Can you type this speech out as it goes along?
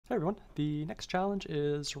Hey everyone, the next challenge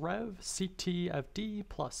is Rev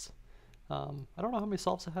ctfd-plus. I don't know how many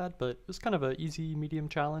solves it had, but it was kind of an easy medium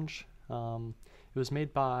challenge. It was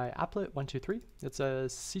made by applet123. It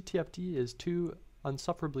says CTFD is too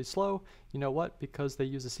unsufferably slow. You know what? Because they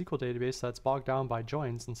use a SQL database that's bogged down by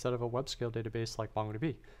joins instead of a web scale database like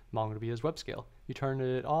MongoDB. MongoDB is web scale. You turn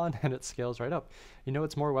it on and it scales right up. You know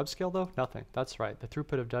what's more web scale though? Nothing. That's right. The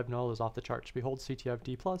throughput of dev null is off the charts. Behold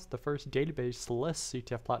ctfd+, the first database-less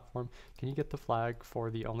CTF platform. Can you get the flag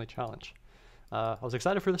for the only challenge? I was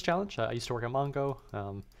excited for this challenge. I used to work at Mongo.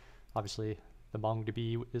 Obviously, the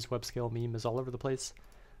MongoDB is web scale meme is all over the place.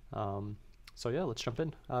 So yeah, let's jump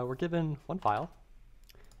in. We're given one file.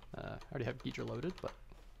 I already have Ghidra loaded, but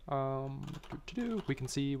we can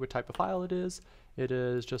see what type of file it is. It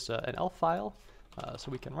is just an ELF file,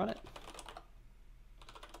 so we can run it.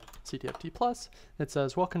 CTFD+. It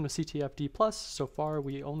says, welcome to CTFD+. So far,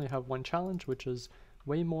 we only have one challenge, which is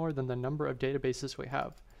way more than the number of databases we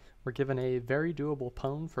have. We're given a very doable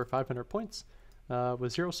pwn for 500 points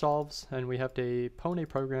with 0 solves, and we have to pwn a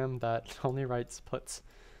program that only writes puts.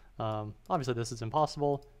 Obviously this is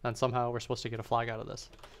impossible, and somehow we're supposed to get a flag out of this.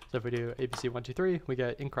 So if we do ABC123, we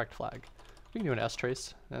get incorrect flag. We can do an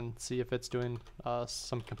strace and see if it's doing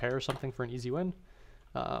some compare or something for an easy win.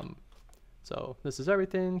 So this is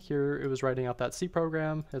everything. Here it was writing out that C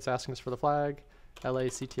program. It's asking us for the flag,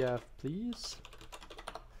 LACTF please.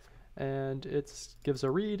 And it gives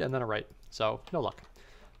a read and then a write. So no luck.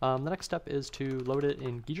 The next step is to load it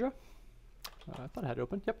in Ghidra. I thought I had it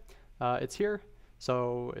open. Yep. It's here.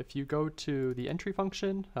 So if you go to the entry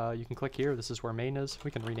function, you can click here. This is where main is.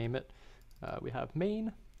 We can rename it. We have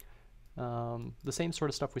main. The same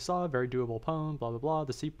sort of stuff we saw, very doable pwn, blah, blah, blah.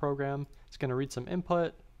 The C program is going to read some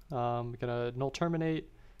input. We're going to null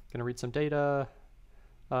terminate, going to read some data.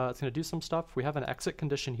 It's going to do some stuff. We have an exit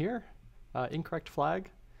condition here, incorrect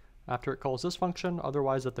flag after it calls this function.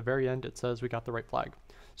 Otherwise, at the very end, it says we got the right flag.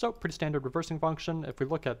 So pretty standard reversing function. If we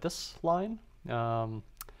look at this line,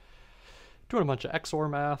 doing a bunch of XOR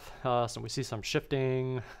math, so we see some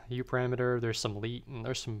shifting, U parameter, there's some leet, and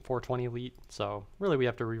there's some 420 leet, so really we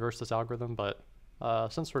have to reverse this algorithm, but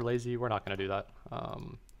since we're lazy, we're not going to do that.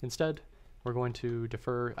 Instead, we're going to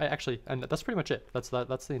defer, and that's pretty much it. That's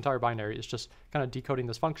the entire binary. It's just kind of decoding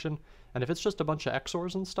this function, and if it's just a bunch of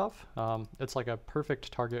XORs and stuff, it's like a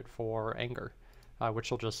perfect target for angr,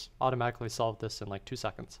 which will just automatically solve this in like 2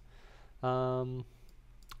 seconds. And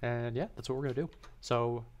yeah, that's what we're going to do.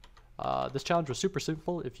 So this challenge was super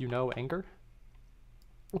simple if you know angr.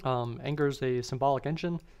 Angr is a symbolic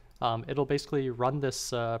engine. It'll basically run this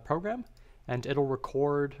program, and it'll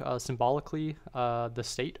record symbolically the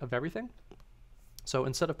state of everything. So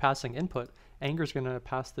instead of passing input, angr is going to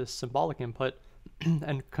pass this symbolic input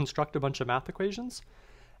and construct a bunch of math equations,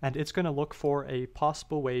 and it's going to look for a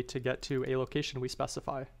possible way to get to a location we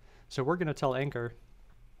specify. So we're going to tell angr,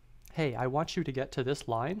 hey, I want you to get to this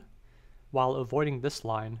line while avoiding this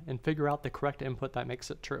line and figure out the correct input that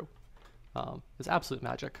makes it true. It's absolute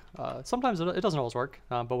magic. Sometimes it doesn't always work,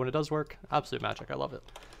 but when it does work, absolute magic. I love it.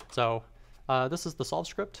 So this is the solve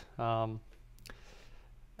script.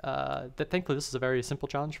 Thankfully, this is a very simple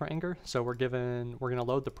challenge for angr. So we're going to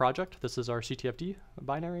load the project. This is our CTFD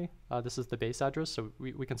binary. This is the base address, so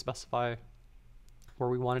we can specify where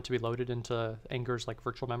we want it to be loaded into angr's like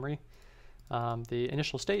virtual memory. The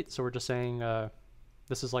initial state, so we're just saying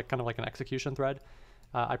this is like kind of like an execution thread.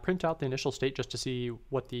 I print out the initial state just to see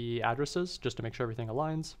what the address is, just to make sure everything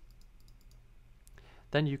aligns.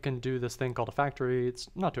 Then you can do this thing called a factory. It's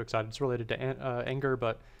not too exciting. It's related to angr,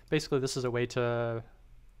 but basically this is a way to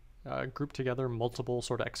group together multiple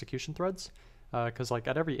sort of execution threads. Because like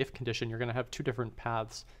at every if condition, you're going to have 2 different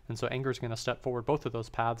paths. And so angr is going to step forward both of those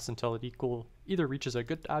paths until it either reaches a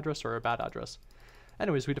good address or a bad address.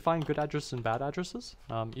 Anyways, we define good addresses and bad addresses.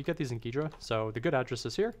 You get these in Ghidra. So the good address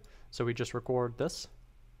is here. So we just record this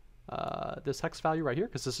hex value right here,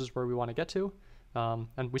 because this is where we want to get to.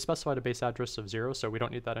 And we specified a base address of 0, so we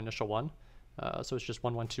don't need that initial 1. So it's just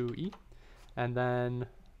 112E. And then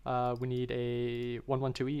we need a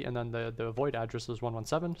 112E, and then the void address is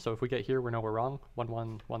 117. So if we get here, we know we're wrong,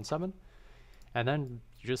 1117. And then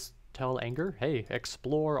you just tell angr, hey,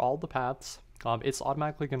 explore all the paths. It's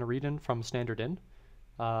automatically going to read in from standard in.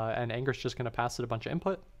 And angr is just going to pass it a bunch of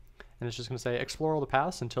input, and it's just going to say explore all the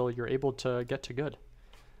paths until you're able to get to good.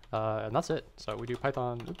 And that's it. So we do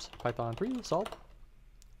Python 3 solve.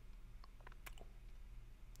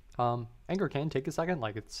 Angr can take a second.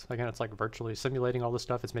 Like it's like virtually simulating all this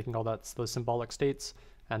stuff. It's making all those symbolic states,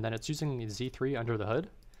 and then it's using Z3 under the hood.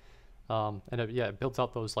 And it builds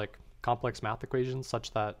out those like complex math equations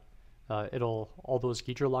such that all those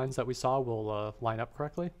Ghidra lines that we saw will line up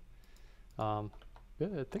correctly. Yeah,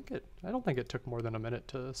 I don't think it took more than a minute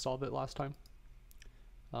to solve it last time.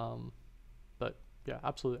 But yeah,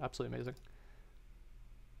 absolutely amazing.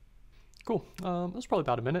 Cool. It was probably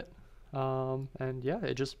about a minute. And yeah,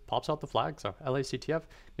 it just pops out the flag. So LACTF,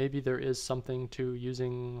 maybe there is something to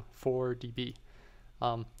using 4dB.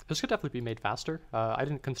 This could definitely be made faster. I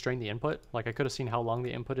didn't constrain the input. Like I could have seen how long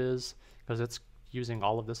the input is because it's using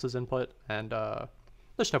all of this as input, and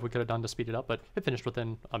there's stuff we could have done to speed it up, but it finished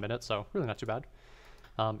within a minute, so really not too bad.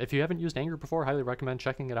 If you haven't used angr before, highly recommend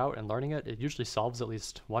checking it out and learning it. It usually solves at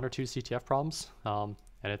least 1 or 2 CTF problems, and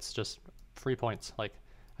it's just free points. Like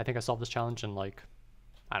I think I solved this challenge in like,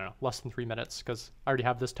 I don't know, less than 3 minutes because I already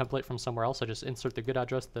have this template from somewhere else. I just insert the good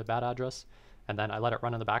address, the bad address, and then I let it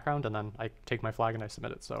run in the background, and then I take my flag and I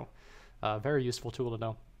submit it. So very useful tool to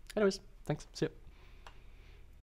know. Anyways, thanks. See ya.